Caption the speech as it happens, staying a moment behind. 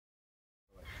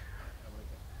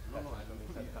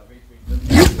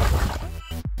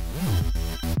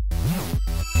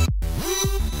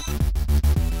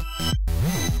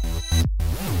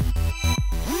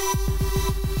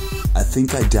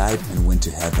think I died and went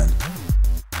to heaven.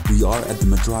 We are at the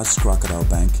MADRAS Crocodile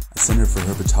Bank, a center for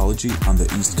herpetology on the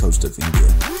east coast of India.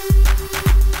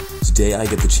 Today I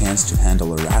get the chance to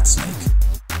handle a rat snake,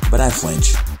 but I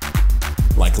flinch.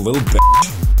 Like a little bitch.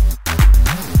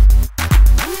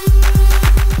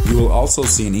 You will also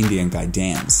see an Indian guy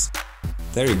dance.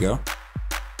 There you go.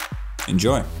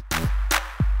 Enjoy.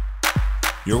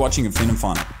 You're watching a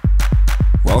Fauna.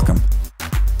 Welcome.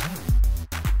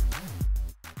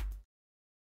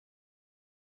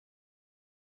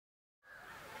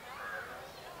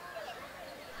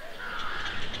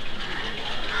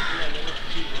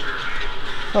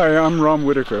 Hi, I'm Ram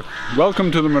Whitaker. Welcome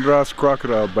to the MADRAS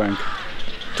Crocodile Bank.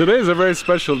 Today is a very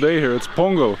special day here. It's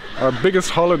Pongal, our biggest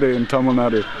holiday in Tamil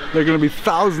Nadu. There are going to be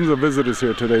thousands of visitors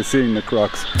here today seeing the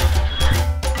crocs.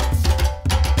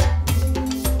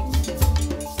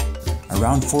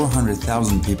 Around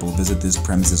 400,000 people visit this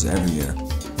premises every year.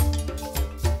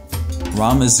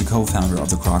 Ram is the co-founder of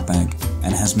the Croc Bank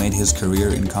and has made his career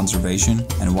in conservation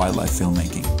and wildlife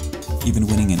filmmaking, even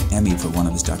winning an Emmy for one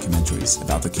of his documentaries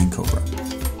about the king cobra.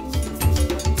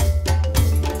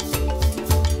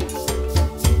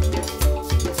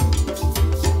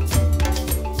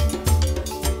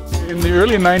 In the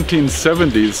early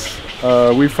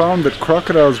 1970s, we found that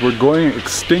crocodiles were going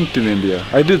extinct in India.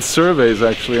 I did surveys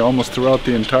actually almost throughout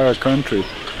the entire country,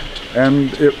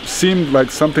 and it seemed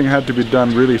like something had to be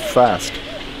done really fast.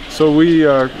 So we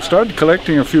started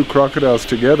collecting a few crocodiles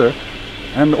together,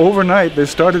 and overnight they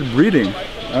started breeding.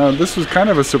 This was kind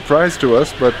of a surprise to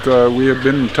us, but we had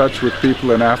been in touch with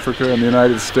people in Africa and the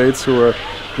United States who are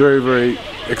very, very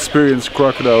experienced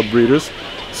crocodile breeders.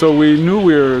 So we knew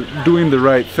we were doing the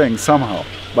right thing somehow,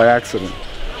 by accident.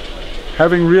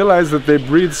 Having realized that they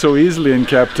breed so easily in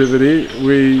captivity,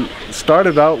 we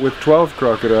started out with 12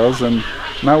 crocodiles, and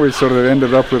now we've sort of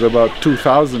ended up with about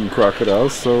 2,000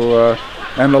 crocodiles.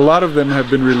 And a lot of them have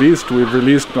been released. We've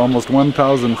released almost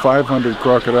 1,500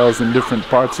 crocodiles in different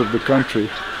parts of the country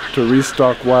to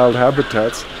restock wild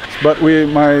habitats. But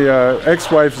my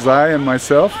ex-wife Zai and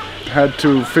myself had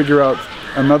to figure out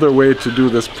another way to do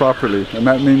this properly, and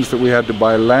that means that we had to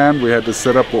buy land. We had to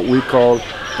set up what we call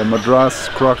the MADRAS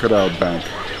Crocodile Bank.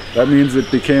 That means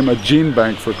it became a gene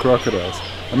bank for crocodiles,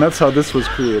 and that's how this was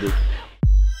created.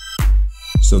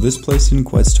 So this place didn't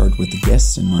quite start with the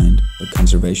guests in mind, but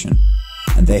conservation,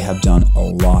 and they have done a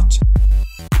lot.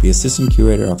 The assistant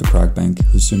curator of the Croc Bank,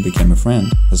 who soon became a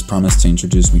friend, has promised to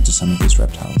introduce me to some of these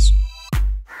reptiles.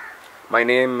 My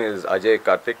name is Ajay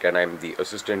Karthik and I'm the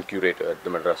assistant curator at the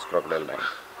MADRAS Crocodile Bank.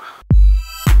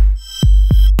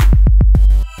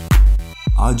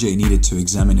 Ajay needed to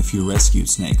examine a few rescued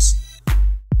snakes.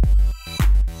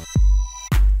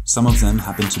 Some of them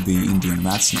happen to be Indian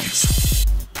rat snakes.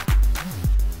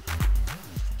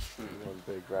 One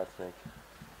big rat snake.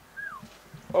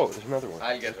 Oh, there's another one.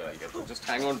 I'll get her. Just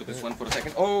hang on to this one for a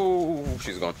second. Oh,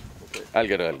 she's gone. Okay. I'll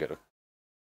get her.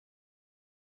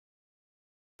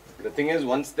 The thing is,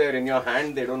 once they're in your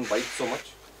hand, they don't bite so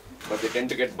much, but they tend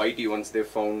to get bitey once they've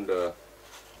found,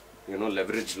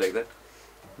 leverage like that.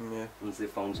 Yeah. Once they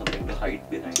found something to hide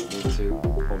behind. Need to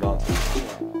hold on.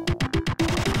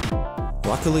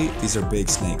 Luckily, these are big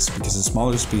snakes because a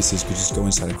smaller species could just go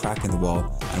inside a crack in the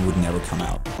wall and would never come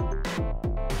out.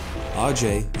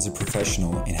 Ajay is a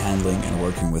professional in handling and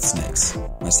working with snakes.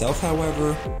 Myself,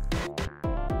 however,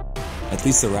 at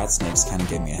least the rat snakes kind of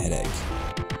gave me a headache.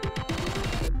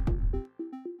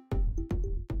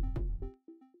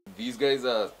 These guys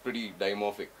are pretty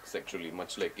dimorphic sexually,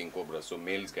 much like king cobras, so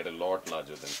males get a lot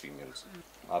larger than females.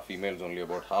 Our female's only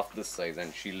about half this size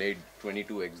and she laid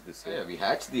 22 eggs this year. Yeah, we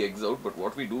hatch the eggs out, but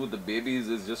what we do with the babies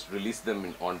is just release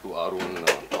them onto our own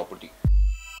property.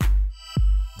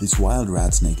 This wild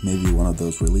rat snake may be one of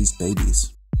those released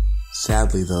babies.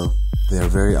 Sadly though, they are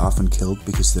very often killed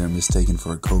because they are mistaken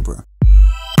for a cobra.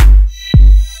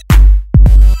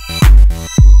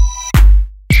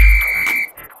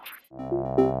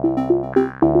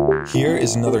 Here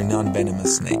is another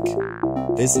non-venomous snake.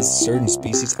 This is a certain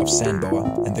species of sand boa,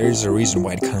 and there is a reason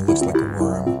why it kind of looks like a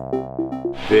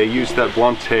worm. They use that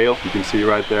blunt tail, you can see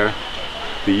right there.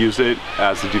 They use it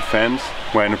as a defense.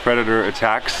 When a predator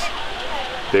attacks,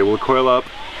 they will coil up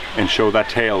and show that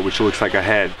tail, which looks like a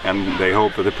head, and they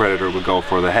hope that the predator will go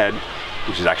for the head,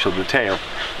 which is actually the tail.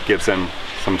 It gives them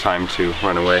some time to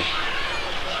run away.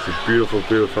 It's a beautiful,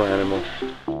 beautiful animal.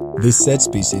 This said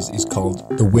species is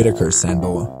called the Whitaker sand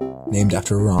boa, named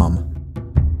after Ram.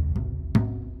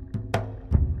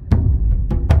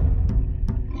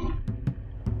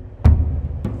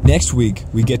 Next week,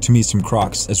 we get to meet some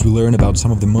crocs as we learn about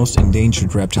some of the most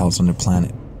endangered reptiles on the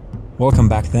planet. Welcome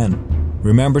back then.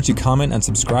 Remember to comment and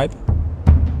subscribe.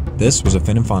 This was a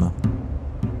Fin and Fauna.